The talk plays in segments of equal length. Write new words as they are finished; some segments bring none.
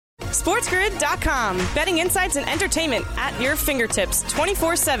SportsGrid.com. Betting insights and entertainment at your fingertips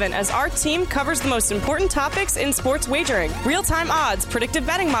 24/7 as our team covers the most important topics in sports wagering. Real-time odds, predictive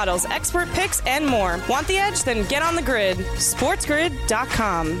betting models, expert picks, and more. Want the edge? Then get on the grid.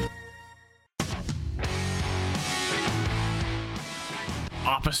 SportsGrid.com.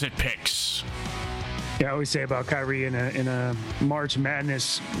 Opposite Picks. Yeah, I always say about Kyrie in a March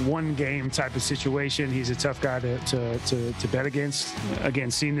Madness one game type of situation, he's a tough guy to bet against.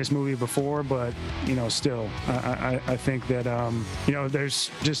 Again, seen this movie before, but still, I think that there's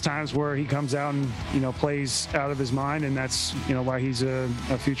just times where he comes out and plays out of his mind, and that's why he's a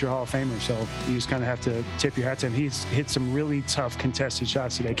future Hall of Famer. So you just kind of have to tip your hat to him. He's hit some really tough contested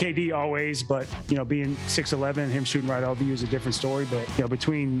shots today. KD always, but being 6'11", him shooting right over you is a different story. But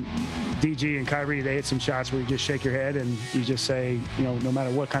between DG and Kyrie, they hit some shots where you just shake your head and you just say, no matter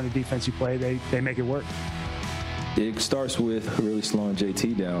what kind of defense you play, they make it work. It starts with really slowing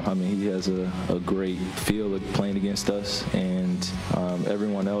JT down. I mean, he has a great feel of playing against us, and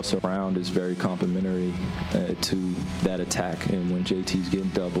everyone else around is very complimentary to that attack. And when JT's getting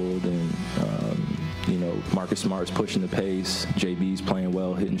doubled and Marcus Smart's pushing the pace, JB's playing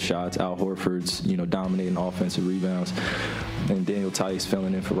well, hitting shots, Al Horford's dominating offensive rebounds, and Daniel Tice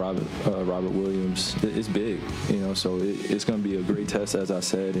filling in for Robert Williams. It's big, so it's going to be a great test, as I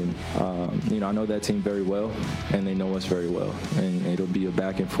said, and I know that team very well, and they know us very well, and it'll be a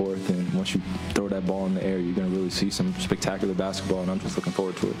back and forth, and once you throw that ball in the air, you're going to really see some spectacular basketball, and I'm just looking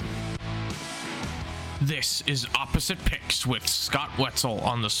forward to it. This is Opposite Picks with Scott Wetzel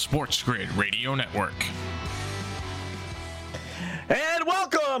on the Sports Grid Radio Network. And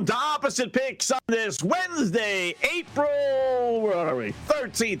welcome to Opposite Picks on this Wednesday, April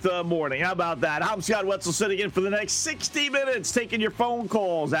 13th morning. How about that? I'm Scott Wetzel sitting in for the next 60 minutes, taking your phone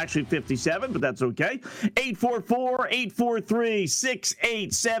calls. Actually 57, but that's okay.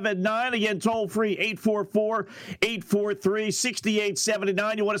 844-843-6879. Again, toll free,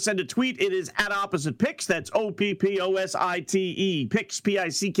 844-843-6879. You want to send a tweet? It is at Opposite Picks. That's OPPOSITE. Picks,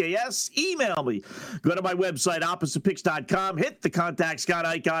 P-I-C-K-S. Email me. Go to my website, oppositepicks.com. Hit the contact Scott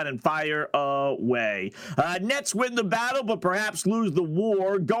icon and fire away. Nets win the battle, but perhaps lose the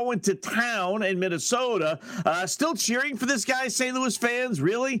war. Going to town in Minnesota. Still cheering for this guy, St. Louis fans?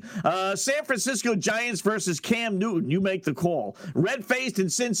 Really? San Francisco Giants versus Cam Newton. You make the call. Red-faced in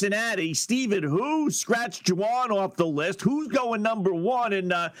Cincinnati. Steven, who scratched Juwan off the list? Who's going number one?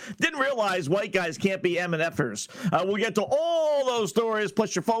 And didn't realize white guys can't be M&Fers. We'll get to all those stories,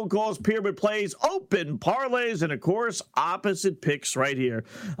 plus your phone calls, pyramid plays, open parlays, and, of course, Opposite Picks right here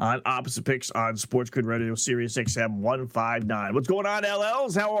on Opposite Picks on Sports Grid Radio, Sirius XM 159. What's going on,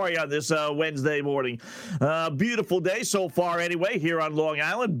 LLs? How are you on this Wednesday morning? Beautiful day so far anyway here on Long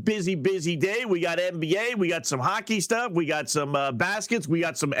Island. Busy day. We got NBA. We got some hockey stuff. We got some baskets. We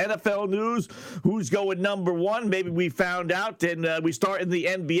got some NFL news. Who's going number one? Maybe we found out. And we start in the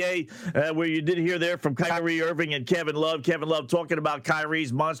NBA where you did hear there from Kyrie Irving and Kevin Love. Kevin Love talking about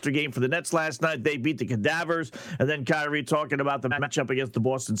Kyrie's monster game for the Nets last night. They beat the Cadavers. And then Kyrie talking about the matchup against the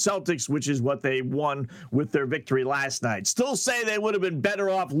Boston Celtics, which is what they won with their victory last night. Still say they would have been better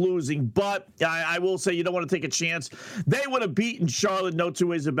off losing, but I will say you don't want to take a chance. They would have beaten Charlotte, no two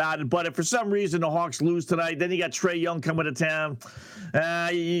ways about it, but if for some reason the Hawks lose tonight, then you got Trae Young coming to town.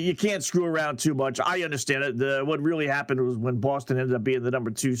 You can't screw around too much. I understand it. What really happened was when Boston ended up being the number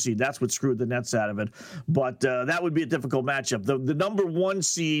 2 seed. That's what screwed the Nets out of it. But that would be a difficult matchup. The number 1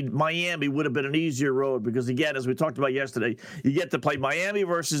 seed, Miami, would have been an easier road because, again, as we talked about yesterday, you get to play Miami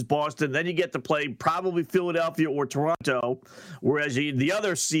versus Boston. Then you get to play probably Philadelphia or Toronto. Whereas the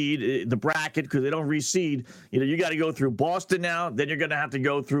other seed, the bracket, because they don't reseed, you got to go through Boston now. Then you're going to have to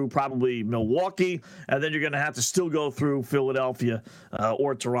go through probably Milwaukee. And then you're going to have to still go through Philadelphia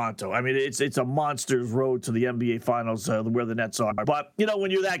or Toronto. I mean, it's a monster's road to the NBA Finals where the Nets are. But,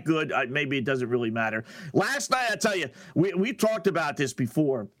 when you're that good, maybe it doesn't really matter. Last night, I tell you, we talked about this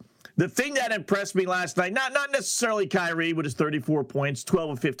before. The thing that impressed me last night, not necessarily Kyrie with his 34 points, 12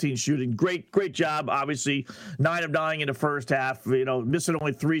 of 15 shooting. Great job, obviously. 9 of 9 in the first half, missing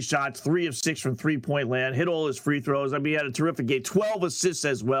only 3 shots, 3 of 6 from three-point land, hit all his free throws. I mean, he had a terrific game, 12 assists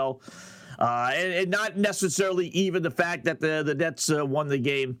as well. And not necessarily even the fact that the Nets won the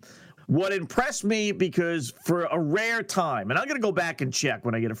game. What impressed me, because for a rare time, and I'm going to go back and check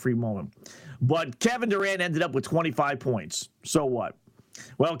when I get a free moment, but Kevin Durant ended up with 25 points. So what?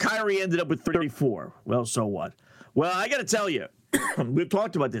 Well, Kyrie ended up with 34. Well, so what? Well, I got to tell you, we've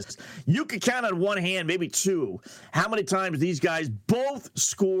talked about this. You could count on one hand, maybe two, how many times these guys both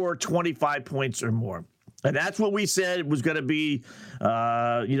score 25 points or more. And that's what we said was going to be,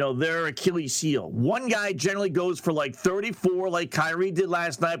 their Achilles heel. One guy generally goes for like 34 like Kyrie did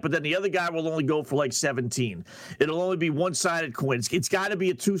last night, but then the other guy will only go for like 17. It'll only be one-sided coin. It's got to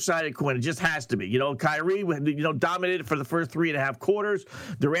be a two-sided coin. It just has to be. Kyrie, dominated for the first 3.5 quarters.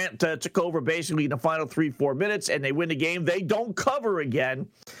 Durant took over basically in the final 3-4 minutes, and they win the game. They don't cover again,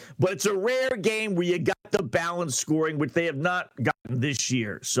 but it's a rare game where you got the balanced scoring, which they have not gotten this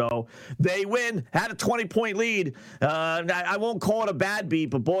year. So they win, had a 20-point lead. I won't call it a bad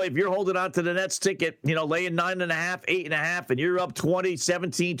beat, but boy, if you're holding on to the Nets ticket, laying 9.5, 8.5, and you're up 20,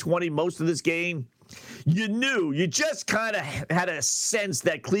 17, 20 most of this game, you just kind of had a sense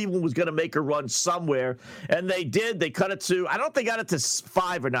that Cleveland was going to make a run somewhere, and they did. They cut it to, I don't know if they got it to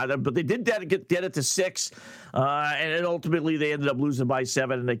 5 or not, but they did get it to 6, and then ultimately they ended up losing by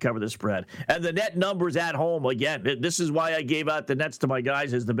 7, and they covered the spread. And the net numbers at home, again, this is why I gave out the Nets to my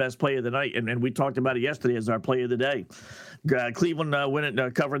guys as the best play of the night, and we talked about it yesterday as our play of the day. Cleveland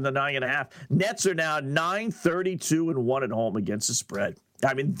covering the 9.5. Nets are now 9-32-1 at home against the spread.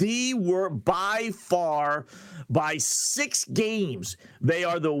 I mean, they were by far, by 6 games, they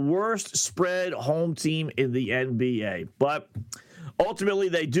are the worst spread home team in the NBA. But ultimately,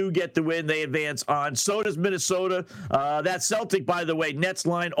 they do get the win. They advance on. So does Minnesota. That Celtic, by the way, Nets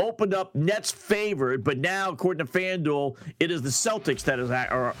line opened up Nets favored, but now, according to FanDuel, it is the Celtics that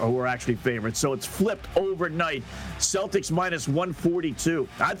are actually favored. So it's flipped overnight. Celtics minus 142.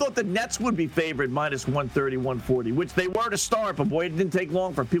 I thought the Nets would be favored minus 130, 140, which they were to start, but boy, it didn't take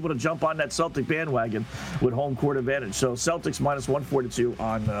long for people to jump on that Celtic bandwagon with home court advantage. So Celtics minus 142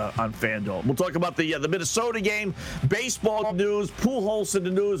 on FanDuel. We'll talk about the Minnesota game, baseball news, Pujols in the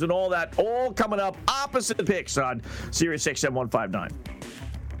news, and all that, all coming up opposite picks on Sirius XM 159.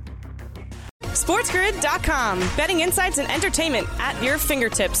 SportsGrid.com. Betting insights and entertainment at your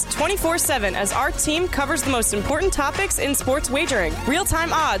fingertips 24/7 as our team covers the most important topics in sports wagering.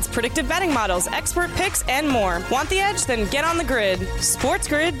 Real-time odds, predictive betting models, expert picks, and more. Want the edge? Then get on the grid.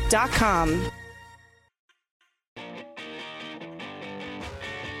 SportsGrid.com.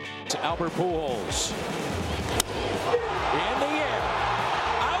 To Albert Pujols. In the air.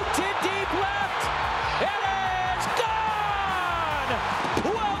 Out to deep left. It is gone!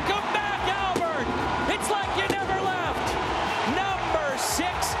 Welcome back, Albert. It's like you never left. Number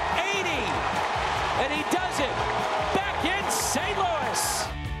 680. And he does it back in St. Louis.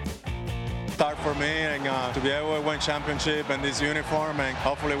 Start for me and to be able to win championship in this uniform and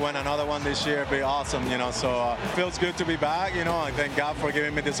hopefully win another one this year be awesome, so it feels good to be back, I thank God for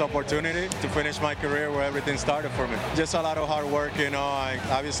giving me this opportunity to finish my career where everything started for me. Just a lot of hard work, and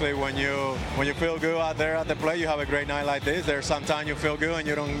obviously when you feel good out there at the plate, you have a great night like this. There's sometimes you feel good and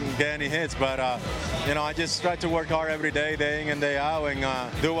you don't get any hits, but I just try to work hard every day, day in and day out, and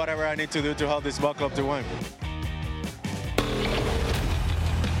do whatever I need to do to help this ball club to win.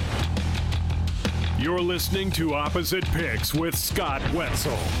 You're listening to Opposite Picks with Scott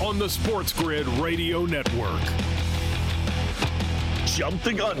Wetzel on the Sports Grid Radio Network. Jump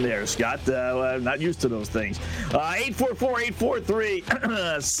the gun there, Scott. Not used to those things.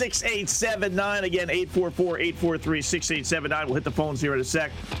 844-843-6879. Again, 844-843-6879. We'll hit the phones here in a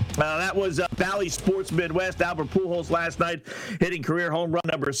sec. That was Bally Sports Midwest. Albert Pujols last night hitting career home run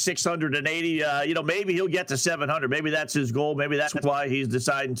number 680. Maybe he'll get to 700. Maybe that's his goal. Maybe that's why he's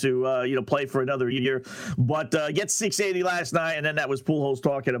deciding to, play for another year. But get 680 last night, and then that was Pujols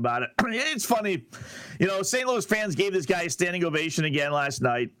talking about it. It's funny. St. Louis fans gave this guy a standing ovation again last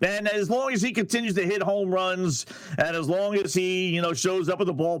night. And as long as he continues to hit home runs, and as long as he, shows up at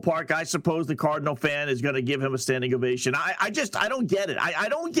the ballpark, I suppose the Cardinal fan is going to give him a standing ovation. I don't get it. I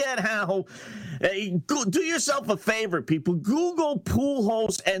don't get how. Do yourself a favor, people. Google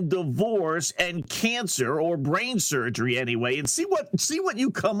Pujols and divorce and cancer, or brain surgery anyway, and see what you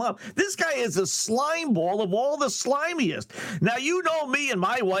come up. This guy is a slime ball of all the slimiest. Now, you know me and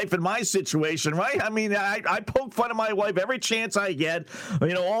my wife and my situation, right? I mean, I poke fun of my wife every chance I get,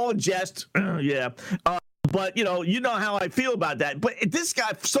 all in jest. Yeah. But, you know how I feel about that. But this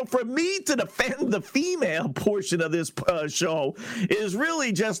guy, so for me to defend the female portion of this show is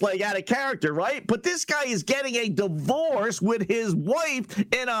really just like out of character, right? But this guy is getting a divorce with his wife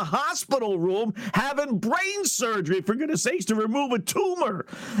in a hospital room having brain surgery, for goodness sakes, to remove a tumor.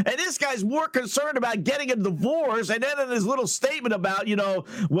 And this guy's more concerned about getting a divorce. And then in his little statement about,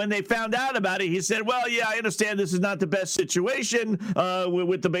 when they found out about it, he said, well, yeah, I understand this is not the best situation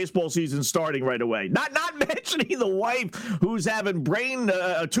with the baseball season starting right away. Not mentioning the wife who's having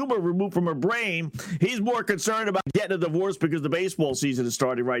a tumor removed from her brain. He's more concerned about getting a divorce because the baseball season is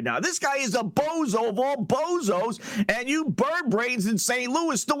starting right now. This guy is a bozo of all bozos, and you bird brains in St.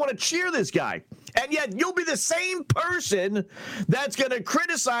 Louis still want to cheer this guy. And yet you'll be the same person that's going to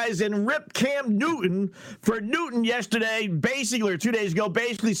criticize and rip Cam Newton for Newton yesterday, basically, or 2 days ago,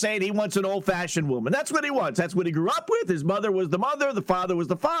 basically saying he wants an old-fashioned woman. That's what he wants. That's what he grew up with. His mother was the mother. The father was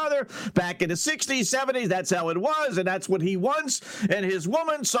the father. Back in the 60s, 70s, that's how it was, and that's what he wants and his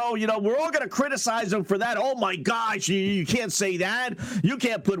woman. So, we're all going to criticize him for that. Oh, my gosh, you can't say that. You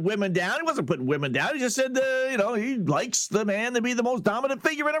can't put women down. He wasn't putting women down. He just said, he likes the man to be the most dominant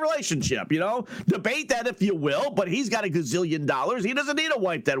figure in a relationship, Debate that if you will, but he's got $1 gazillion. He doesn't need a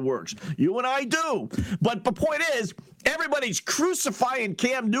wife that works. You and I do. But the point is, everybody's crucifying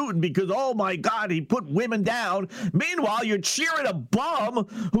Cam Newton because, oh, my God, he put women down. Meanwhile, you're cheering a bum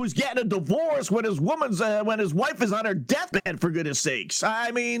who's getting a divorce when his wife is on her deathbed, for goodness sakes.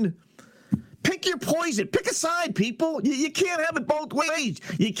 I mean, pick your poison. Pick a side, people. You can't have it both ways.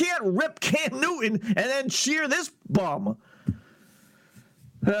 You can't rip Cam Newton and then cheer this bum.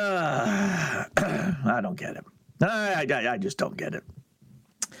 I don't get it. I just don't get it.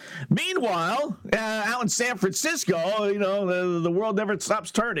 Meanwhile, out in San Francisco, the world never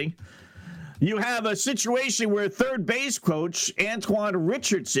stops turning. You have a situation where third base coach Antoine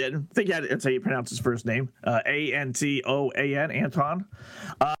Richardson, I think that's how you pronounce his first name, Anton, Anton,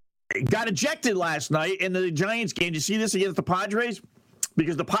 got ejected last night in the Giants game. Did you see this against the Padres?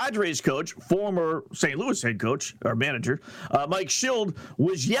 Because the Padres coach, former St. Louis head coach or manager, Mike Schild,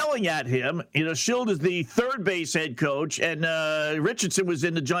 was yelling at him. Schild is the third base head coach, and Richardson was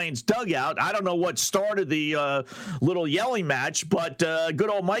in the Giants dugout. I don't know what started the little yelling match, but good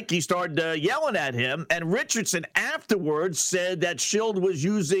old Mikey started yelling at him. And Richardson afterwards said that Schild was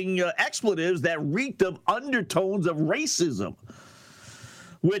using expletives that reeked of undertones of racism.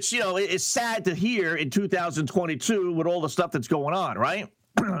 Which, is sad to hear in 2022 with all the stuff that's going on, right?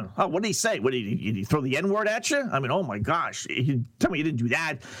 Oh, what did he say? Did he throw the N-word at you? I mean, oh, my gosh. Tell me he didn't do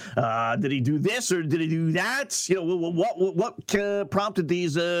that. Did he do this or did he do that? What prompted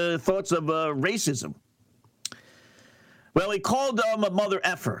these thoughts of racism? Well, he called him a mother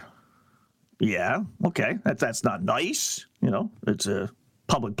effer. Yeah, okay. That's not nice. It's a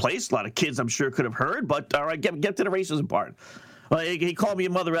public place. A lot of kids, I'm sure, could have heard. But, all right, get to the racism part. He called me a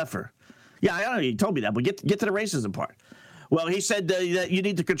mother effer. Yeah, I know he told me that, but get to the racism part. Well, he said that you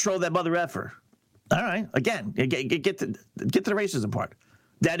need to control that mother effer. All right, again, get to the racism part.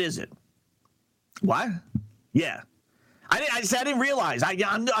 That is it. What? Yeah. I didn't realize.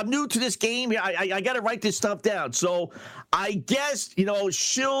 I'm new to this game. I got to write this stuff down. So I guess,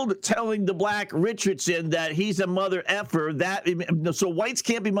 Schild telling the black Richardson that he's a mother effer, so whites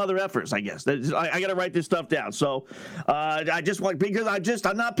can't be mother effers, I guess. I got to write this stuff down. So I'm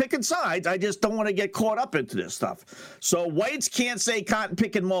not picking sides. I just don't want to get caught up into this stuff. So whites can't say cotton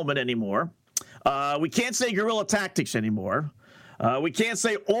picking moment anymore. We can't say guerrilla tactics anymore. We can't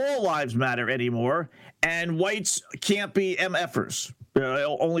say all lives matter anymore, and whites can't be MFers.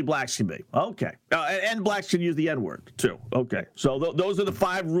 Only blacks can be. Okay. And blacks can use the N-word, too. Okay. So those are the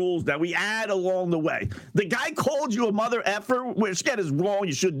 5 rules that we add along the way. The guy called you a mother effer, which, again, is wrong.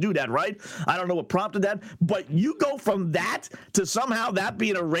 You shouldn't do that, right? I don't know what prompted that. But you go from that to somehow that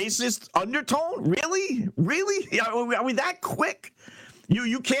being a racist undertone? Really? Really? Are we that quick?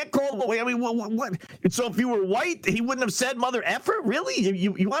 You can't call. I mean, what? So if you were white, he wouldn't have said mother effer? Really?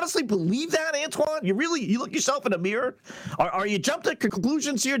 You honestly believe that, Antoine? You look yourself in the mirror? Are you jumping to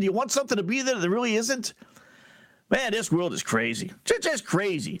conclusions here? Do you want something to be there that really isn't? Man, this world is crazy. Just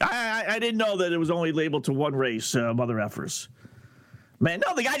crazy. I didn't know that it was only labeled to one race, mother effers. Man,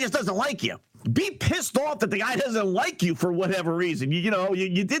 no, the guy just doesn't like you. Be pissed off that the guy doesn't like you for whatever reason.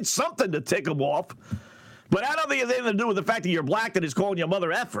 You did something to tick him off. But I don't think it has anything to do with the fact that you're black that he's calling you a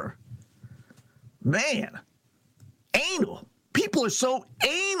mother effer. Man, anal. People are so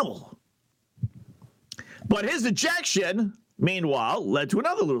anal. But his ejection, meanwhile, led to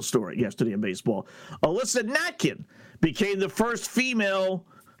another little story yesterday in baseball. Alyssa Natkin became the first female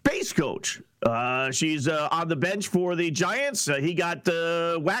base coach. She's on the bench for the Giants. He got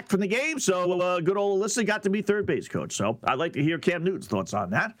whacked from the game, so good old Alyssa got to be third base coach. So I'd like to hear Cam Newton's thoughts on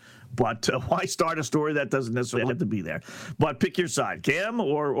that. But why start a story that doesn't necessarily have to be there? But pick your side, Cam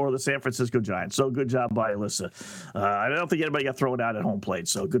or the San Francisco Giants. So good job by Alyssa. I don't think anybody got thrown out at home plate,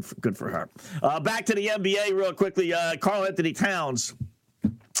 so good for her. Back to the NBA real quickly. Karl Anthony Towns.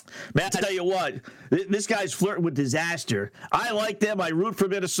 Man, I tell you what, this guy's flirting with disaster. I like them. I root for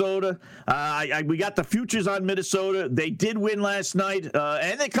Minnesota. We got the futures on Minnesota. They did win last night,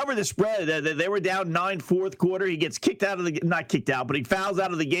 and they covered the spread. They were down 9 fourth quarter. He gets kicked out of the not kicked out, but he fouls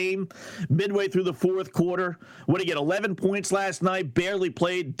out of the game midway through the fourth quarter. What did he get? 11 points last night. Barely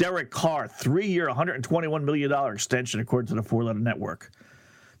played. Derek Carr, 3-year, $121 million extension, according to the 4-letter network.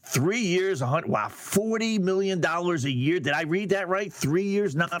 3 years, $40 million a year. Did I read that right? 3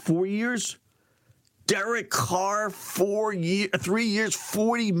 years, not 4 years? Derek Carr, 3 years,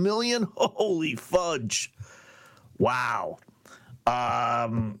 $40 million? Holy fudge. Wow.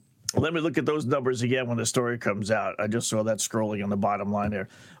 Let me look at those numbers again when the story comes out. I just saw that scrolling on the bottom line there.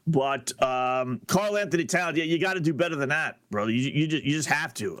 But Karl Anthony Towns, you got to do better than that, bro. You just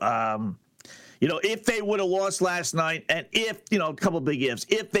have to. If they would have lost last night, and if, a couple of big ifs,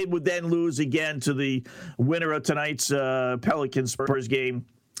 if they would then lose again to the winner of tonight's Pelicans Spurs game,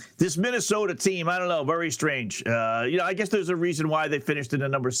 this Minnesota team, I don't know, very strange. I guess there's a reason why they finished in the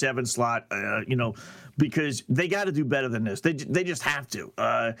number 7 slot, because they got to do better than this. They just have to.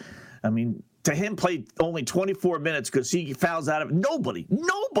 To him, played only 24 minutes because he fouls out of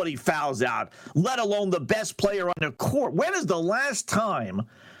nobody fouls out, let alone the best player on the court. When is the last time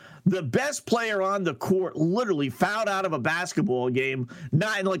the best player on the court literally fouled out of a basketball game,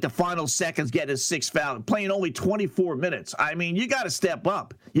 not in like the final seconds, getting his 6th foul, playing only 24 minutes? I mean, you got to step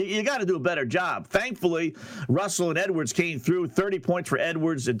up. You got to do a better job. Thankfully, Russell and Edwards came through, 30 points for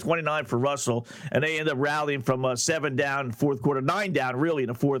Edwards and 29 for Russell, and they ended up rallying from 7 down in fourth quarter, 9 down really in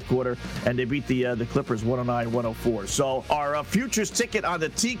the fourth quarter, and they beat the Clippers 109-104. So our futures ticket on the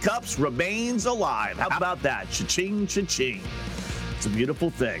teacups remains alive. How about that? Cha-ching, cha-ching. It's a beautiful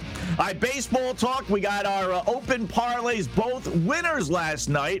thing. All right, baseball talk. We got our open parlays, both winners last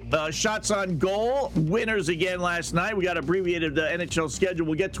night. Shots on goal, winners again last night. We got abbreviated NHL schedule.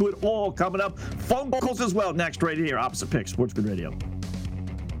 We'll get to it all coming up. Phone calls as well next right here. Opposite Pick, Sports Grid Radio.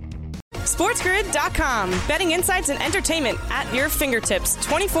 SportsGrid.com. Betting insights and entertainment at your fingertips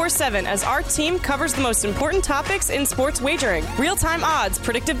 24/7 as our team covers the most important topics in sports wagering. Real-time odds,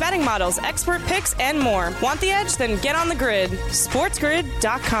 predictive betting models, expert picks, and more. Want the edge? Then get on the grid.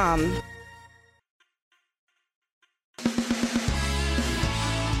 SportsGrid.com.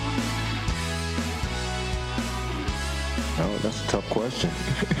 Oh, that's a tough question.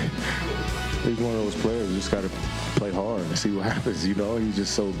 He's one of those players you just got to play hard and see what happens. He's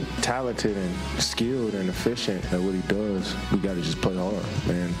just so talented and skilled and efficient at what he does. We got to just play hard,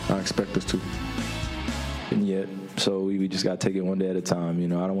 man. I expect us to. And yet, so we just got to take it one day at a time. I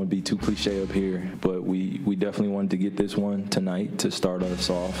don't want to be too cliche up here, but we definitely wanted to get this one tonight to start us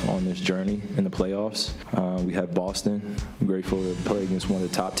off on this journey in the playoffs. We have Boston. I'm grateful to play against one of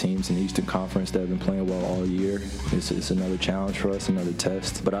the top teams in the Eastern Conference that have been playing well all year. It's another challenge for us, another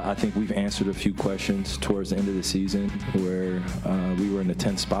test. But I think we've answered a few questions towards the end of the season where we were in the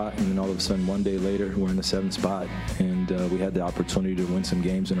 10th spot, and then all of a sudden one day later we're in the 7th spot, and we had the opportunity to win some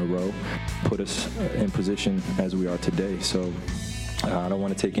games in a row, put us in position as we are today. So I don't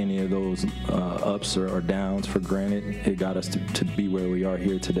want to take any of those ups or downs for granted. It got us to be where we are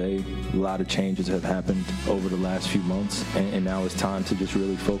here today. A lot of changes have happened over the last few months, and now it's time to just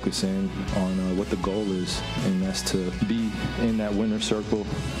really focus in on what the goal is, and that's to be in that winner's circle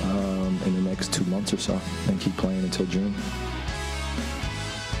in the next 2 months or so and keep playing until June.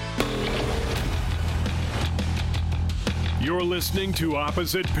 You're listening to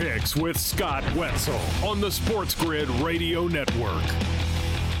Opposite Picks with Scott Wetzel on the Sports Grid Radio Network.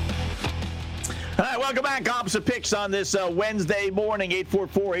 All right, welcome back. Opposite Picks on this Wednesday morning,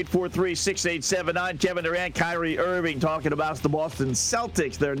 844-843-6879. Kevin Durant, Kyrie Irving talking about the Boston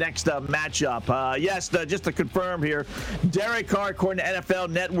Celtics, their next matchup. Yes, just to confirm here, Derek Carr, according to NFL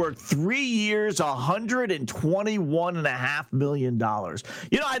Network, 3 years, $121.5 million.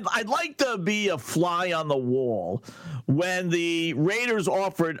 I'd like to be a fly on the wall when the Raiders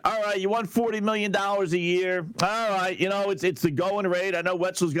offered, all right, you want $40 million a year. All right, it's the going rate. I know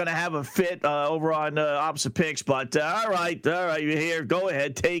Wetzel's going to have a fit over on Opposite Picks, but all right, you're here. Go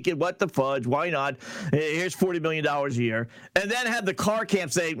ahead, take it. What the fudge? Why not? Here's $40 million a year. And then have the car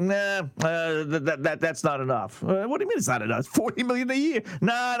camp say, nah, that's not enough. What do you mean it's not enough? $40 million a year?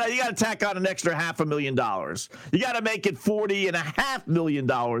 No, you got to tack on an extra $500,000. You got to make it $40.5 million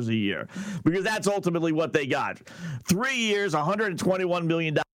a year, because that's ultimately what they got. 3 years, $121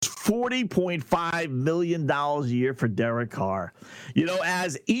 million. $40.5 million a year for Derek Carr.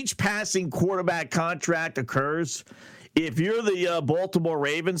 As each passing quarterback contract occurs, if you're the Baltimore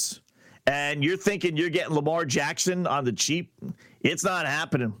Ravens and you're thinking you're getting Lamar Jackson on the cheap, it's not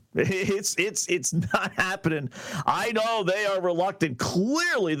happening. It's not happening. I know they are reluctant.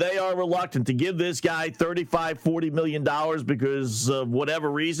 Clearly, they are reluctant to give this guy $35-40 million because of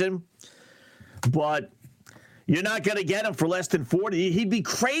whatever reason. But you're not going to get him for less than 40. He'd be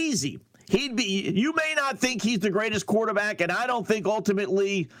crazy. You may not think he's the greatest quarterback, and I don't think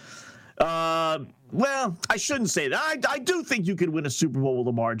ultimately Well, I shouldn't say that. I do think you could win a Super Bowl with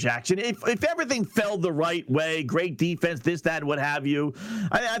Lamar Jackson. If everything fell the right way, great defense, this, that, what have you,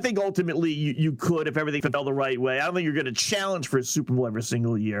 I think ultimately you could if everything fell the right way. I don't think you're going to challenge for a Super Bowl every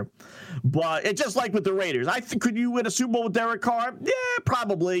single year. But it's just like with the Raiders. Could you win a Super Bowl with Derek Carr? Yeah,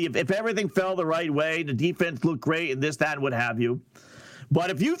 probably. If everything fell the right way, the defense looked great and this, that, and what have you. But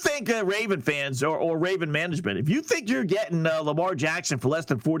if you think Raven fans or Raven management, if you think you're getting Lamar Jackson for less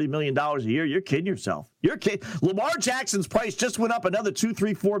than $40 million a year, you're kidding yourself. You're kidding. Lamar Jackson's price just went up another $2,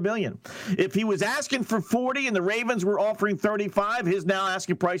 $3, $4 million. If he was asking for 40 and the Ravens were offering 35, his now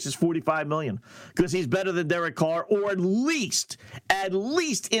asking price is $45 million because he's better than Derek Carr, or at least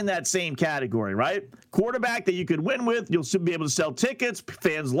in that same category, right? Quarterback that you could win with, you'll be able to sell tickets,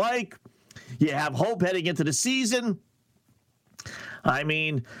 fans like. You have hope heading into the season. I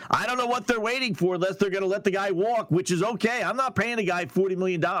mean, I don't know what they're waiting for unless they're going to let the guy walk, which is okay. I'm not paying a guy $40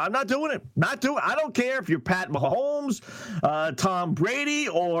 million. I'm not doing it. I don't care if you're Pat Mahomes, Tom Brady,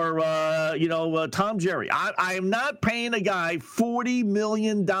 or, Tom Jerry. I am not paying a guy $40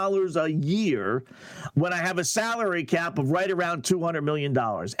 million a year when I have a salary cap of right around $200 million.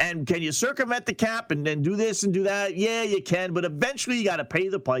 And can you circumvent the cap and then do this and do that? Yeah, you can, but eventually you got to pay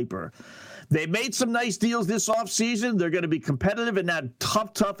the piper. They made some nice deals this offseason. They're going to be competitive in that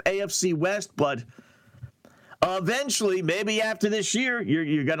tough AFC West, but eventually, maybe after this year,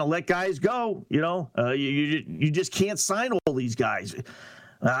 you're going to let guys go. You just can't sign all these guys.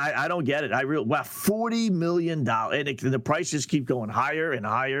 I don't get it. $40 million, and the prices keep going higher and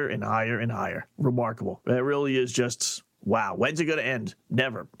higher and higher and higher. Remarkable. It really is just. Wow, when's it going to end?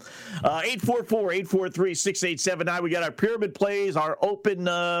 Never. 844-843-6879. We got our pyramid plays, our open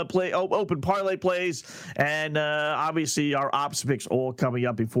parlay plays, and obviously our ops picks all coming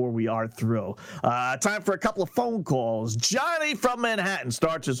up before we are through. Time for a couple of phone calls. Johnny from Manhattan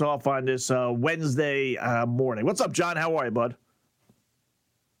starts us off on this Wednesday morning. What's up, John? How are you, bud?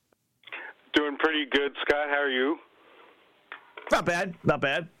 Doing pretty good, Scott. How are you? Not bad. Not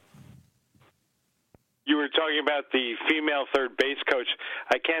bad. You were talking about the female third base coach.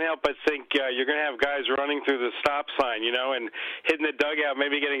 I can't help but think you're going to have guys running through the stop sign, and hitting the dugout,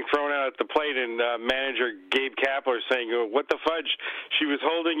 maybe getting thrown out at the plate, and manager Gabe Kapler saying, "What the fudge? She was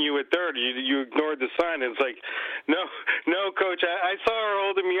holding you at third. You ignored the sign." And it's like, no, coach. I saw her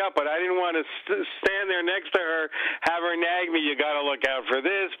holding me up, but I didn't want to stand there next to her, have her nag me. You got to look out for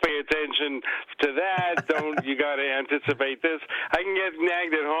this. Pay attention to that. You got to anticipate this. I can get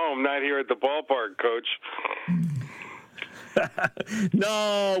nagged at home, not here at the ballpark, coach.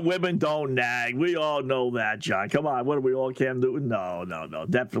 No, women don't nag. We all know that, John. Come on, what are we all can do? No,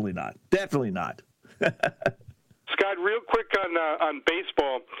 definitely not. Definitely not. Scott, real quick on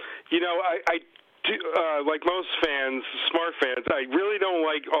baseball. I do, like most fans, smart fans, I really don't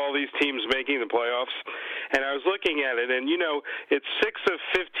like all these teams making the playoffs. And I was looking at it, and it's 6 of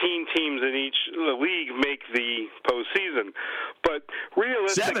 15 teams in each league make the postseason. But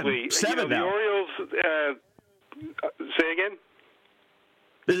realistically, seven the now. Orioles. Say again?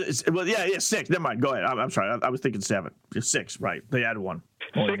 Well, yeah, 6. Never mind. Go ahead. I'm sorry. I was thinking 7. Just 6, right. They added 1.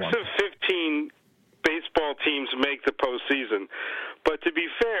 6 of 15 baseball teams make the postseason. But to be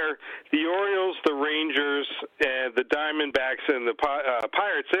fair, the Orioles, the Rangers, and the Diamondbacks and the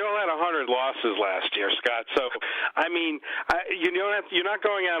Pirates, they all had 100 losses last year, Scott. So, I mean, you're not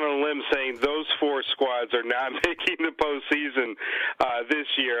going out on a limb saying those 4 squads are not making the postseason this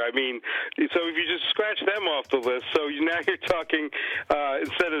year. I mean, so if you just scratch them off the list, so now you're talking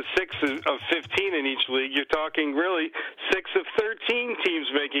instead of 6 of 15 in each league, you're talking really 6 of 13 teams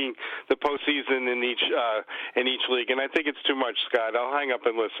making the postseason in each league, and I think it's too much, Scott. I'll hang up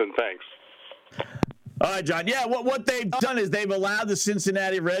and listen. Thanks. All right, John. Yeah, what they've done is they've allowed the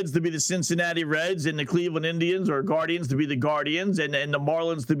Cincinnati Reds to be the Cincinnati Reds and the Cleveland Indians or Guardians to be the Guardians and the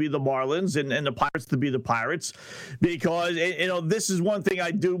Marlins to be the Marlins and the Pirates to be the Pirates because, this is one thing I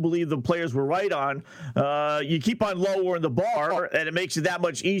do believe the players were right on. You keep on lowering the bar and it makes it that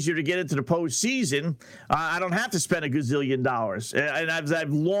much easier to get into the postseason. I don't have to spend $1 gazillion. And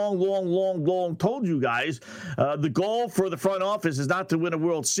I've long told you guys, the goal for the front office is not to win a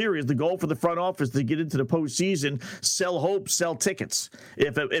World Series. The goal for the front office is to get into the postseason, sell hope, sell tickets.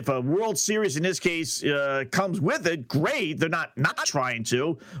 If a World Series in this case comes with it, great. They're not trying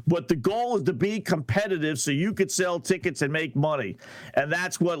to, but the goal is to be competitive so you could sell tickets and make money, and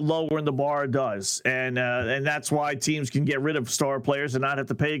that's what lowering the bar does. And that's why teams can get rid of star players and not have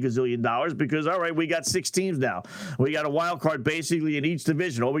to pay $1 gazillion because all right, we got 6 teams now. We got a wild card basically in each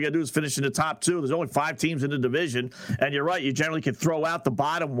division. All we got to do is finish in the top 2. There's only 5 teams in the division, and you're right. You generally can throw out the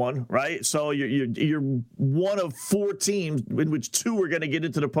bottom one, right? So you're one of 4 teams in which 2 are going to get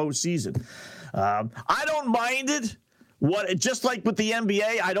into the postseason. I don't mind it. Just like with the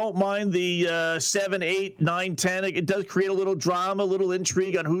NBA, I don't mind the 7, 8, 9, 10. It does create a little drama, a little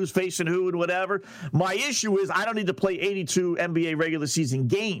intrigue on who's facing who and whatever. My issue is I don't need to play 82 NBA regular season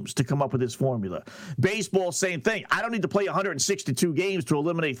games to come up with this formula. Baseball, same thing. I don't need to play 162 games to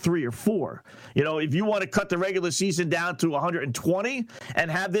eliminate 3 or 4. If you want to cut the regular season down to 120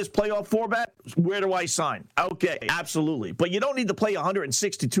 and have this playoff format, where do I sign? Okay, absolutely. But you don't need to play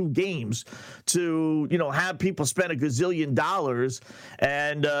 162 games to, have people spend a gazillion dollars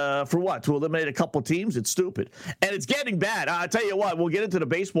and for what? To eliminate a couple teams? It's stupid. And it's getting bad. I'll tell you what, we'll get into the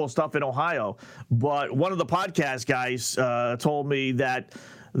baseball stuff in Ohio, but one of the podcast guys told me that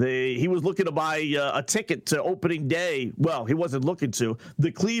he was looking to buy a ticket to opening day. Well, he wasn't looking to.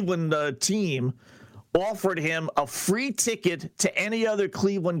 The Cleveland team offered him a free ticket to any other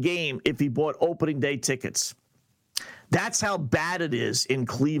Cleveland game if he bought opening day tickets. That's how bad it is in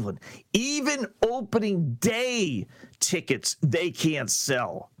Cleveland. Even opening day tickets, they can't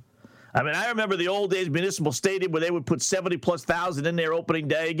sell. I mean, I remember the old days, Municipal Stadium, where they would put 70+ thousand in their opening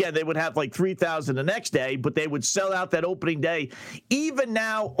day. Again, they would have like 3,000 the next day, but they would sell out that opening day. Even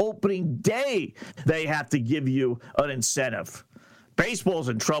now, opening day, they have to give you an incentive. Baseball's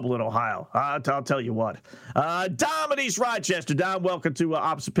in trouble in Ohio. I'll tell you what. Dom in East Rochester. Dom, welcome to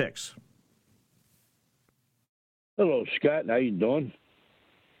Opposite Picks. Hello, Scott. How you doing?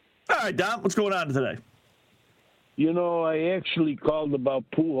 All right, Dom. What's going on today? I actually called about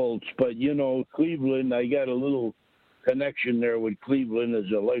Pujols, but, Cleveland, I got a little connection there with Cleveland as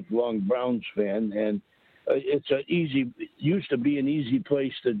a lifelong Browns fan, and used to be an easy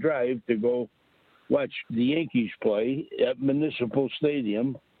place to drive to go watch the Yankees play at Municipal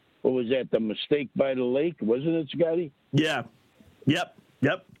Stadium. What was that, the Mistake by the Lake? Wasn't it, Scotty? Yeah. Yep.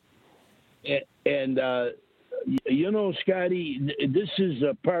 And Scotty, this is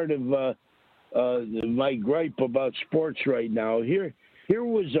a part of my gripe about sports right now. Here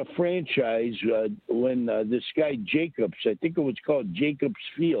was a franchise when this guy Jacobs, I think it was called Jacobs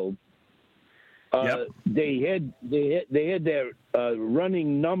Field. They had that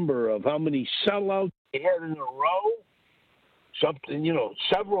running number of how many sellouts they had in a row. Something,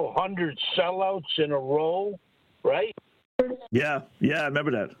 several hundred sellouts in a row, right? Yeah, I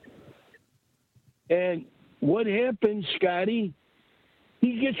remember that. And what happens, Scotty?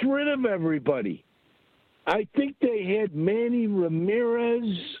 He gets rid of everybody. I think they had Manny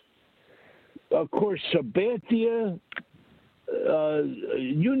Ramirez, of course, Sabathia.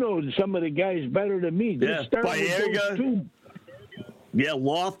 Some of the guys better than me. Yeah, Baerga. Yeah,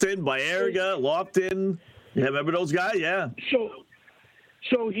 Lofton, Baerga, Lofton. Yeah, remember those guys? Yeah.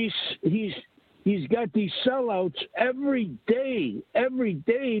 So he's got these sellouts every day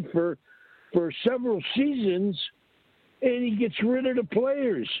for several seasons, and he gets rid of the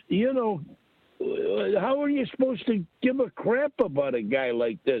players. How are you supposed to give a crap about a guy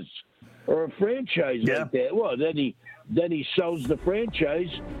like this or a franchise like that? Well, then he sells the franchise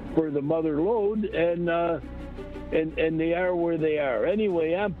for the mother load, and they are where they are.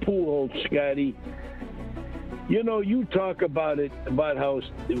 Anyway, I'm Pujols, Scotty. You talk about how,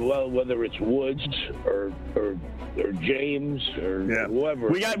 whether it's Woods or James or whoever.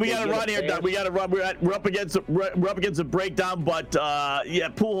 We got to run here, Doug. We got to run. We're up against a breakdown, but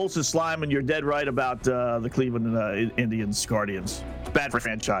Pujols is slime, and you're dead right about the Cleveland Indians Guardians. It's bad for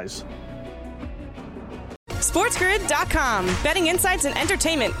franchise. SportsGrid.com. Betting insights and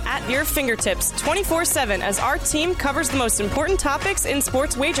entertainment at your fingertips 24/7 as our team covers the most important topics in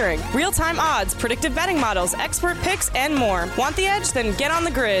sports wagering. Real-time odds, predictive betting models, expert picks, and more. Want the edge? Then get on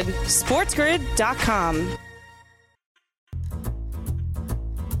the grid. SportsGrid.com.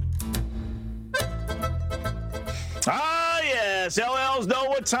 Yes, LLs know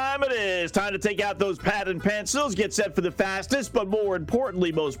what time it is. Time to take out those pad and pencils, get set for the fastest, but more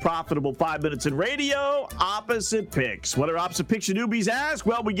importantly, most profitable 5 minutes in radio, Opposite Picks. What are Opposite Picks, you newbies ask?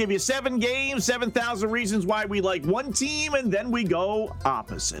 Well, we give you 7 games, 7,000 reasons why we like one team, and then we go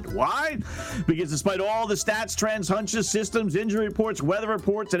opposite. Why? Because despite all the stats, trends, hunches, systems, injury reports, weather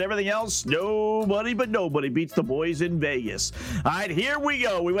reports, and everything else, nobody beats the boys in Vegas. All right, here we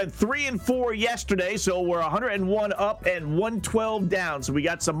go. We went 3-4 yesterday, so we're 101 up and 120 12 down. So we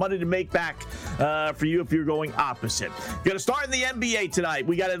got some money to make back for you if you're going opposite. Going to start in the NBA tonight.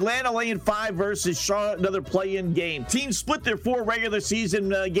 We got Atlanta laying 5 versus Charlotte, another play-in game. Teams split their 4 regular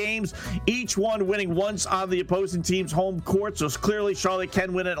season games, each one winning once on the opposing team's home court. So clearly Charlotte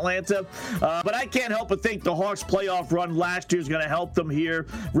can win Atlanta. But I can't help but think the Hawks' playoff run last year is going to help them here.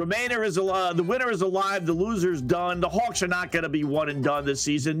 The winner is alive. The loser's done. The Hawks are not going to be one and done this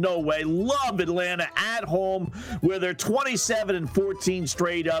season. No way. Love Atlanta at home where they're 27-14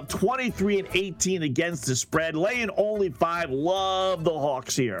 straight up, 23-18 against the spread, laying only 5. Love the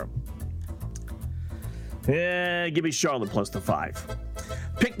Hawks here. Yeah, give me Charlotte plus the 5.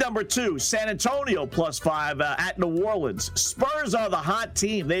 Pick number 2, San Antonio plus 5 at New Orleans. Spurs are the hot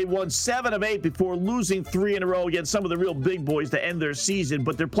team. They won 7 of 8 before losing 3 in a row against some of the real big boys to end their season,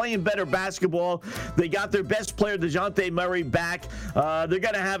 but they're playing better basketball. They got their best player, DeJounte Murray, back. They're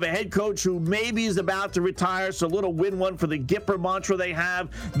going to have a head coach who maybe is about to retire, so a little win-one for the Gipper mantra they have.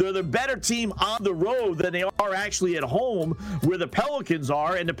 They're the better team on the road than they are actually at home, where the Pelicans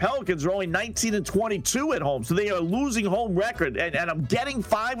are, and the Pelicans are only 19-22 at home, so they are losing home record, and I'm getting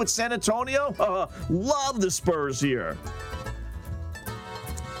 5 with San Antonio. Love the Spurs here.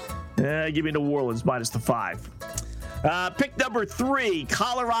 Give me New Orleans minus the 5. Pick number 3,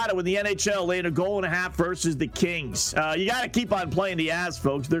 Colorado in the NHL laying a goal and a half versus the Kings. You got to keep on playing the Avs,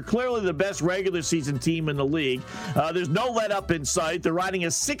 folks. They're clearly the best regular season team in the league. There's no let up in sight. They're riding a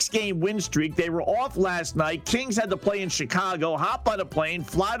 6-game win streak. They were off last night. Kings had to play in Chicago, hop on a plane,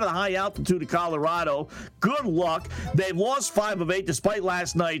 fly to the high altitude of Colorado. Good luck. They've lost 5 of 8 despite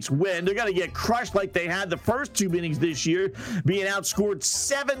last night's win. They're going to get crushed like they had the first 2 innings this year, being outscored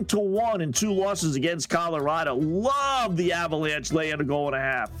 7-1 in 2 losses against Colorado. Love the Avalanche laying a goal and a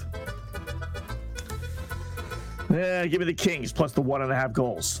half. Give me the Kings plus the 1.5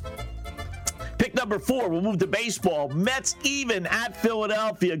 goals. Pick number 4, we'll move to baseball. Mets even at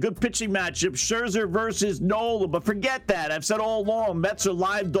Philadelphia. Good pitching matchup. Scherzer versus Nola. But forget that. I've said all along, Mets are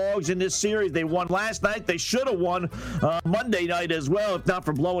live dogs in this series. They won last night. They should have won Monday night as well, if not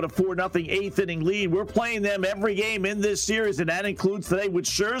for blowing a 4-0 8th inning lead. We're playing them every game in this series, and that includes today with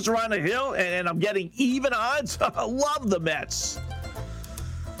Scherzer on the hill, and I'm getting even odds. I love the Mets.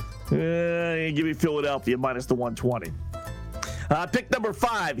 Give me Philadelphia minus the 120. Pick number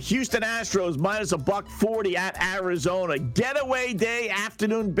 5, Houston Astros minus $140 at Arizona. Getaway day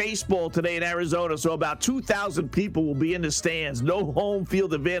afternoon baseball today in Arizona, so about 2,000 people will be in the stands. No home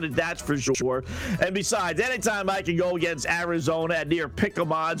field advantage, that's for sure. And besides, anytime I can go against Arizona at near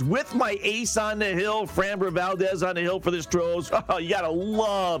pick'em odds with my ace on the hill, Framber Valdez on the hill for the Stros, you got to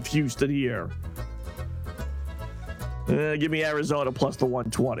love Houston here. Give me Arizona plus the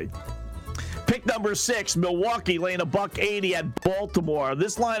 120. Pick number 6, Milwaukee laying $180 at Baltimore.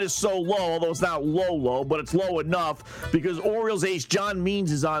 This line is so low, although it's not low, but it's low enough because Orioles ace John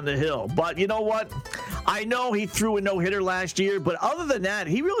Means is on the hill. But you know what? I know he threw a no-hitter last year, but other than that,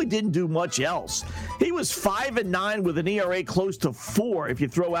 he really didn't do much else. He was 5-9 with an ERA close to 4 if you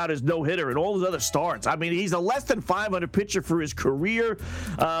throw out his no-hitter and all his other starts. I mean, he's a less than 500 pitcher for his career.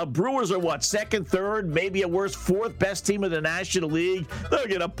 Brewers are what, 2nd, 3rd, maybe at worst 4th best team in the National League. They're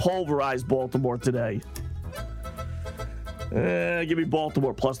going to pulverize Baltimore today. Give me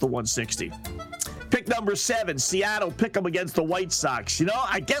Baltimore plus the 160. Pick number 7, Seattle pick them against the White Sox. You know,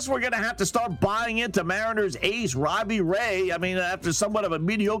 I guess we're going to have to start buying into Mariners ace Robbie Ray. I mean, after somewhat of a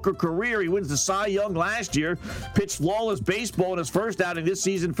mediocre career, he wins the Cy Young last year, pitched flawless baseball in his first outing this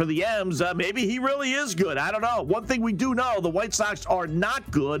season for the M's. Maybe he really is good. I don't know. One thing we do know, the White Sox are not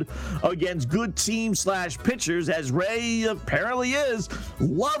good against good team/pitchers, as Ray apparently is.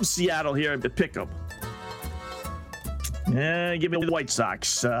 Love Seattle here to pick them. Give me the White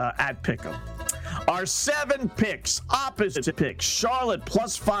Sox at pick them. Our 7 picks, opposite picks. Charlotte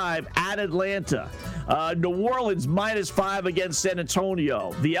plus 5 at Atlanta. New Orleans minus 5 against San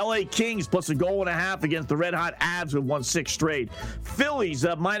Antonio. The LA Kings plus a goal and a half against the Red Hot Avs with 1-6 straight. Phillies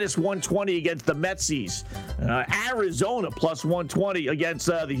minus 120 against the Metsies. Arizona plus 120 against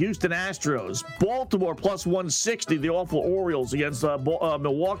the Houston Astros. Baltimore plus 160, the awful Orioles against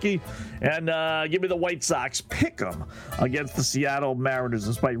Milwaukee. And give me the White Sox. Pick them against the Seattle Mariners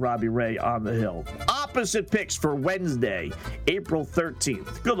despite Robbie Ray on the hill. Opposite picks for Wednesday, April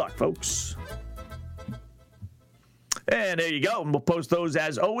 13th. Good luck, folks. And there you go. And we'll post those,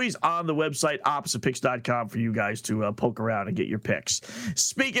 as always, on the website, oppositepicks.com, for you guys to poke around and get your picks.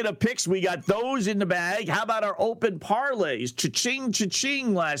 Speaking of picks, we got those in the bag. How about our open parlays? Cha-ching,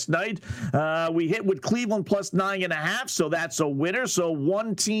 cha-ching last night. We hit with Cleveland plus 9.5, so that's a winner. So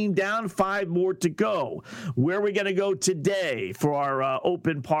 1 team down, 5 more to go. Where are we going to go today for our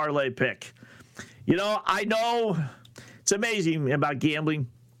open parlay pick? You know, I know It's amazing about gambling.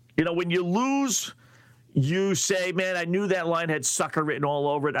 You know, when you lose, you say, man, I knew that line had sucker written all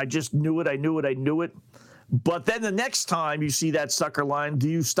over it. I just knew it. I knew it. But then the next time you see that sucker line, do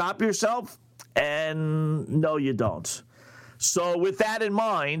you stop yourself? And no, you don't. So with that in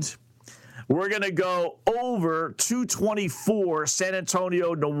mind, we're going to go over 224 San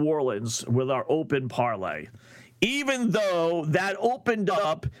Antonio, New Orleans with our open parlay. Even though that opened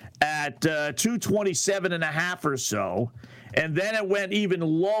up at 227.5 or so, and then it went even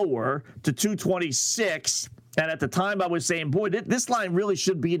lower to 226. And at the time I was saying, boy, this line really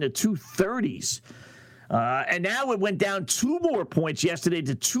should be in the 230s. And now it went down 2 more points yesterday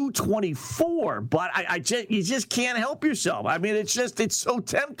to 224. But you just can't help yourself. I mean, it's so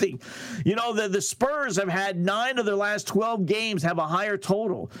tempting. You know, the Spurs have had 9 of their last 12 games have a higher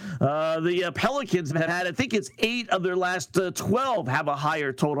total. The Pelicans have had, I think it's 8 of their last 12 have a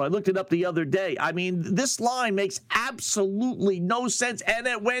higher total. I looked it up the other day. I mean, this line makes absolutely no sense. And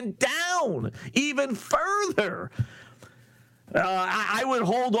it went down even further. I would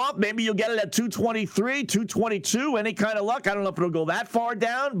hold off. Maybe you'll get it at 223, 222, any kind of luck. I don't know if it'll go that far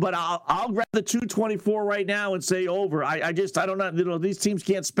down, but I'll grab the 224 right now and say over. I don't know. You know, these teams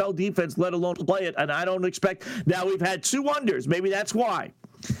can't spell defense, let alone play it, and I don't expect. Now, we've had 2 unders. Maybe that's why.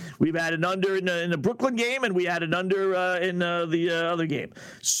 We've had an under in the Brooklyn game, and we had an under in the other game.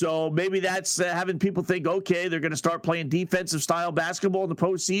 So maybe that's having people think, okay, they're going to start playing defensive style basketball in the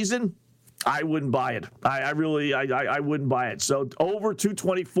postseason. I wouldn't buy it. I really wouldn't buy it. So over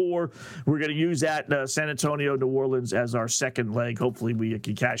 224, we're going to use that San Antonio, New Orleans as our second leg. Hopefully we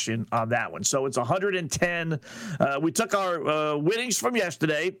can cash in on that one. So it's 110. We took our winnings from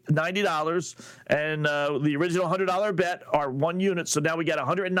yesterday, $90, and the original $100 bet are 1 unit. So now we got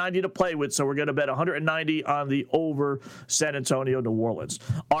 190 to play with. So we're going to bet 190 on the over San Antonio, New Orleans.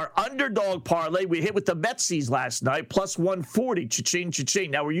 Our underdog parlay, we hit with the Metsies last night, plus 140, cha-ching, cha-ching.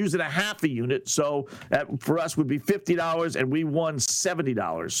 Now we're using a half a unit, so that for us would be $50, and we won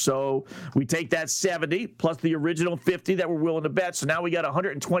 $70. So we take that 70 plus the original 50 that we're willing to bet. So now we got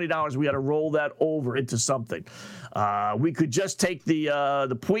 $120. We got to roll that over into something. We could just take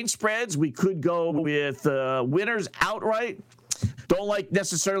the point spreads. We could go with winners outright. Don't like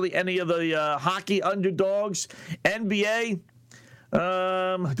necessarily any of the hockey underdogs. NBA.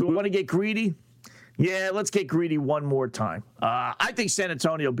 Do we want to get greedy? Yeah, let's get greedy one more time. I think San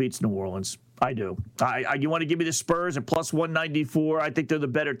Antonio beats New Orleans. I do. You want to give me the Spurs at plus 194? I think they're the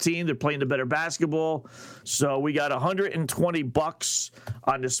better team. They're playing the better basketball. So we got $120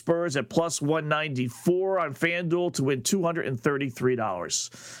 on the Spurs at plus 194 on FanDuel to win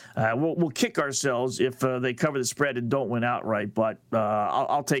 $233. We'll kick ourselves if they cover the spread and don't win outright, but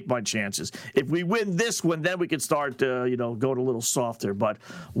I'll take my chances. If we win this one, then we can start, going a little softer. But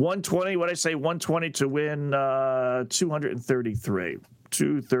 120, what I say, 120 to win 233.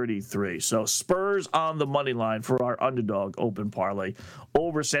 233. So Spurs on the money line for our underdog open parlay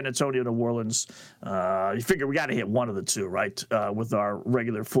over San Antonio, New Orleans. You figure we got to hit one of the two, right? With our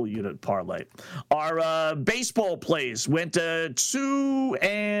regular full unit parlay. Our baseball plays went 2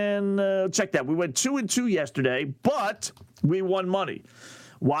 and check that. We went 2-2 yesterday, but we won money.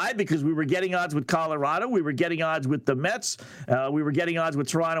 Why? Because we were getting odds with Colorado. We were getting odds with the Mets. We were getting odds with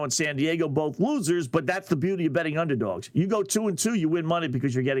Toronto and San Diego, both losers, but that's the beauty of betting underdogs. You go 2-2, you win money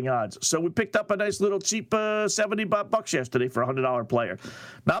because you're getting odds. So we picked up a nice little cheap $70 yesterday for a $100 player.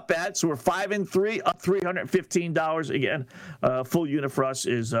 Not bad. So we're 5-3, up $315 again. Full unit for us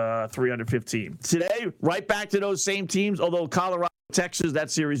is $315. Today, right back to those same teams, although Colorado, Texas, that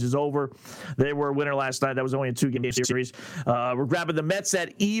series is over. They were a winner last night. That was only a 2-game series. We're grabbing the Mets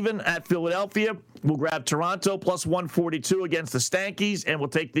at even at Philadelphia. We'll grab Toronto plus 142 against the Stankies, and we'll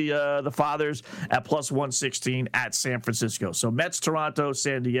take the Fathers at plus 116 at San Francisco. So Mets, Toronto,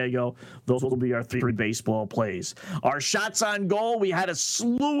 San Diego, those will be our 3 baseball plays. Our shots on goal, we had a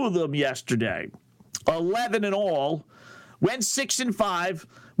slew of them yesterday. 11 in all. Went 6-5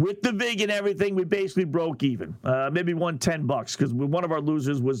 with the VIG and everything. We basically broke even. Maybe won $10 because one of our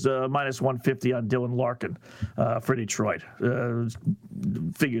losers was minus 150 on Dylan Larkin for Detroit.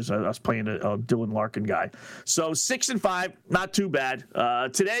 Figures us playing a Dylan Larkin guy. So 6-5, not too bad.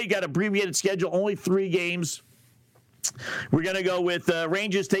 Today got abbreviated schedule, only 3 games. We're going to go with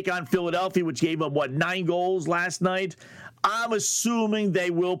Rangers take on Philadelphia, which gave up, 9 goals last night. I'm assuming they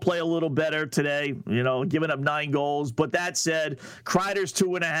will play a little better today, giving up 9 goals. But that said, Kreider's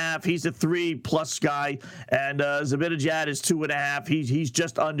 2.5. He's a 3+ guy. And Zibanejad is 2.5. He's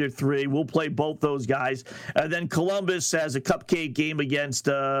just under 3. We'll play both those guys. And then Columbus has a cupcake game against,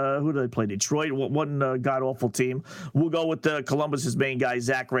 who do they play? Detroit, one god-awful team. We'll go with Columbus's main guy,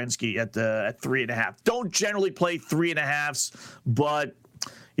 Zach Werenski, at 3.5. Don't generally play 3.5s, but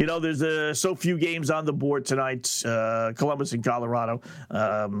there's so few games on the board tonight. Columbus and Colorado,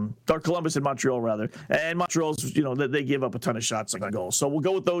 or Columbus and Montreal rather, and Montreal's they give up a ton of shots on goal. So we'll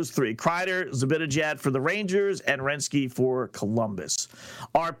go with those 3: Kreider, Zibanejad for the Rangers, and Werenski for Columbus.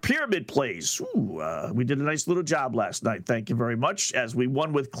 Our pyramid plays. We did a nice little job last night. Thank you very much. As we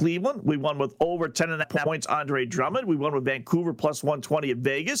won with Cleveland, we won with over 10.5 points. Andre Drummond. We won with Vancouver plus 120 at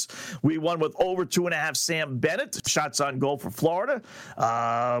Vegas. We won with over 2.5 Sam Bennett shots on goal for Florida.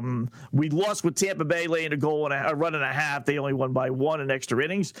 We lost with Tampa Bay laying a goal and a run and a half. They only won by 1 in extra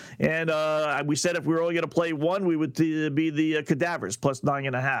innings. And we said if we were only going to play 1, we would be the Cadavers plus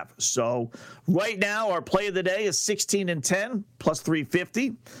 9.5. So right now our play of the day is 16-10 plus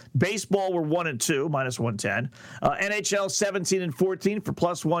 350. Baseball we're 1-2 minus 110. NHL 17-14 for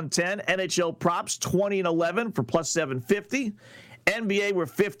plus 110. NHL props 20-11 for plus 750. NBA, we're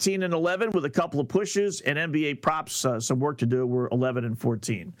 15-11 with a couple of pushes, and NBA props, some work to do. We're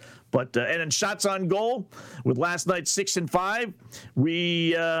 11-14. But and then shots on goal with last night 6-5.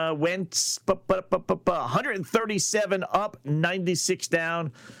 We went 137 up, 96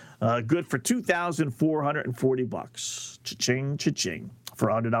 down. Good for $2,440. Cha-ching, cha-ching. For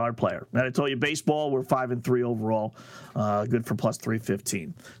a $100 player. And I told you, baseball, we're 5-3 overall. Good for plus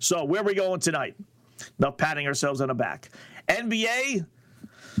 315. So where are we going tonight? Enough patting ourselves on the back. NBA,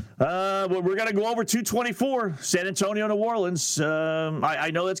 we're going to go over 224. San Antonio, New Orleans.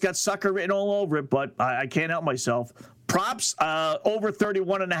 I know it's got sucker written all over it, but I can't help myself. Props, over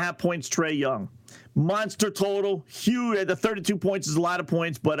 31.5 points, Trae Young. Monster total, huge. The 32 points is a lot of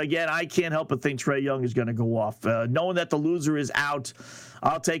points, but again, I can't help but think Trae Young is going to go off. Knowing that the loser is out,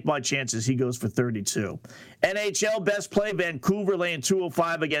 I'll take my chances. He goes for 32. NHL best play, Vancouver laying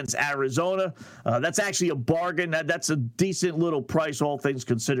 205 against Arizona. That's actually a bargain. That's a decent little price, all things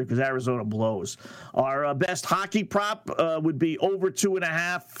considered, because Arizona blows. Our best hockey prop would be over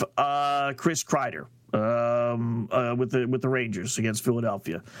 2.5, Chris Kreider. With the Rangers against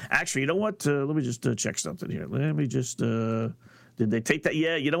Philadelphia. Actually, you know what? Let me just check something here. Let me just. Did they take that?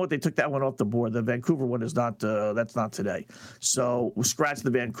 Yeah, you know what? They took that one off the board. The Vancouver one is not. That's not today. So we'll scratch the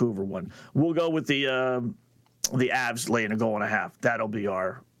Vancouver one. We'll go with the Avs laying a goal and a half. That'll be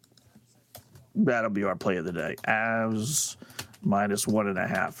our play of the day. Avs minus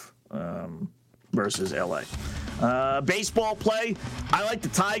 1.5 versus LA. Baseball play. I like the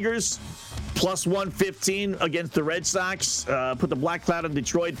Tigers. Plus 115 against the Red Sox. Put the black cloud on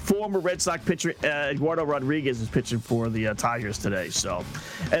Detroit. Former Red Sox pitcher Eduardo Rodriguez is pitching for the Tigers today. So,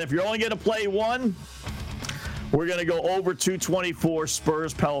 and if you're only going to play 1, we're going to go over 224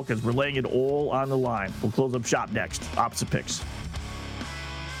 Spurs Pelicans. We're laying it all on the line. We'll close up shop next. Opposite picks.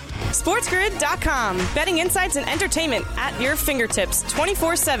 SportsGrid.com. Betting insights and entertainment at your fingertips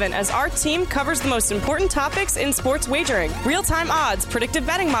 24/7 as our team covers the most important topics in sports wagering. Real-time odds, predictive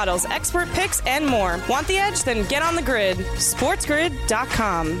betting models, expert picks, and more. Want the edge? Then get on the grid.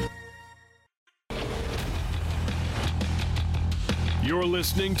 SportsGrid.com. You're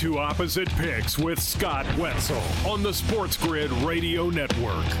listening to Opposite Picks with Scott Wetzel on the Sports Grid Radio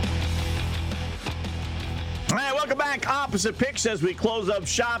Network. All right, welcome back. Opposite Picks as we close up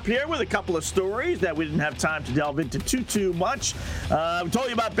shop here with a couple of stories that we didn't have time to delve into too much. We told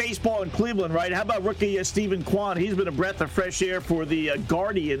you about baseball in Cleveland, right? How about rookie Stephen Kwan? He's been a breath of fresh air for the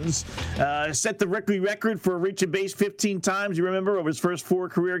Guardians. Set the rookie record for reaching base 15 times, you remember, over his first 4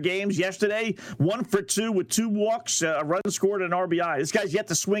 career games. Yesterday, 1 for 2 with 2 walks, a run scored, and an RBI. This guy's yet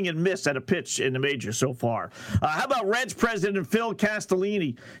to swing and miss at a pitch in the majors so far. How about Reds president Phil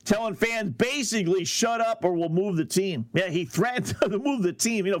Castellini telling fans basically shut up or we'll move the team? Yeah, he threatened to move the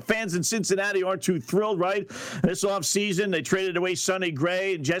team. You know, fans in Cincinnati aren't too thrilled, right? This offseason, they traded away Sonny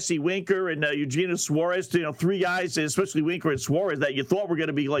Gray and Jesse Winker and Eugenio Suarez. 3 guys, especially Winker and Suarez, that you thought were going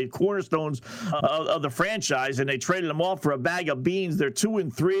to be like cornerstones of the franchise, and they traded them off for a bag of beans. They're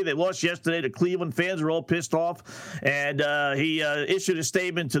 2-3. They lost yesterday to Cleveland. Fans are all pissed off, and he issued a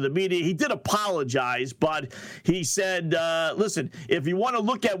statement to the media. He did apologize, but he said, listen, if you want to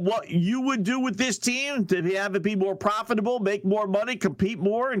look at what you would do with this team to have it be more profitable, make more money, compete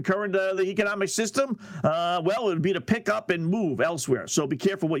more in current the economic system, well, it would be to pick up and move elsewhere. So be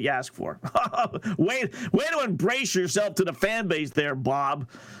careful what you ask for. way to embrace yourself to the fan base there, Bob.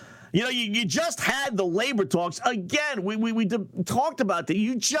 You know, you just had the labor talks. Again, we talked about that.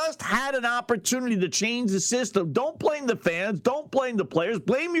 You just had an opportunity to change the system. Don't blame the fans. Don't blame the players.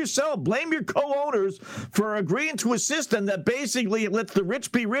 Blame yourself. Blame your co-owners for agreeing to a system that basically lets the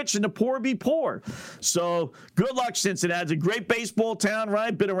rich be rich and the poor be poor. So good luck, Cincinnati. It's a great baseball town,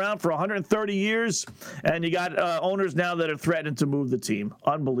 right? Been around for 130 years. And you got owners now that are threatening to move the team.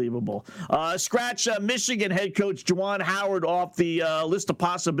 Unbelievable. Scratch Michigan head coach Juwan Howard off the list of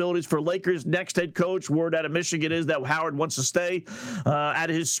possibilities for Lakers' next head coach. Word out of Michigan is that Howard wants to stay at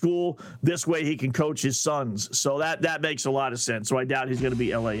his school. This way he can coach his sons. So that makes a lot of sense. So I doubt he's going to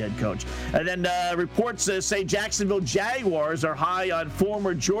be LA head coach. And then reports say Jacksonville Jaguars are high on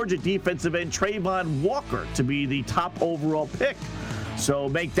former Georgia defensive end Trayvon Walker to be the top overall pick. So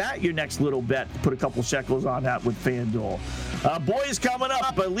make that your next little bet. Put a couple shekels on that with FanDuel. Boys coming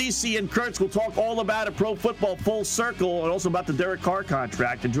up. Lisi and Kurtz will talk all about it. Pro football full circle and also about the Derek Carr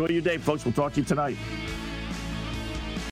contract. Enjoy your day, folks. We'll talk to you tonight.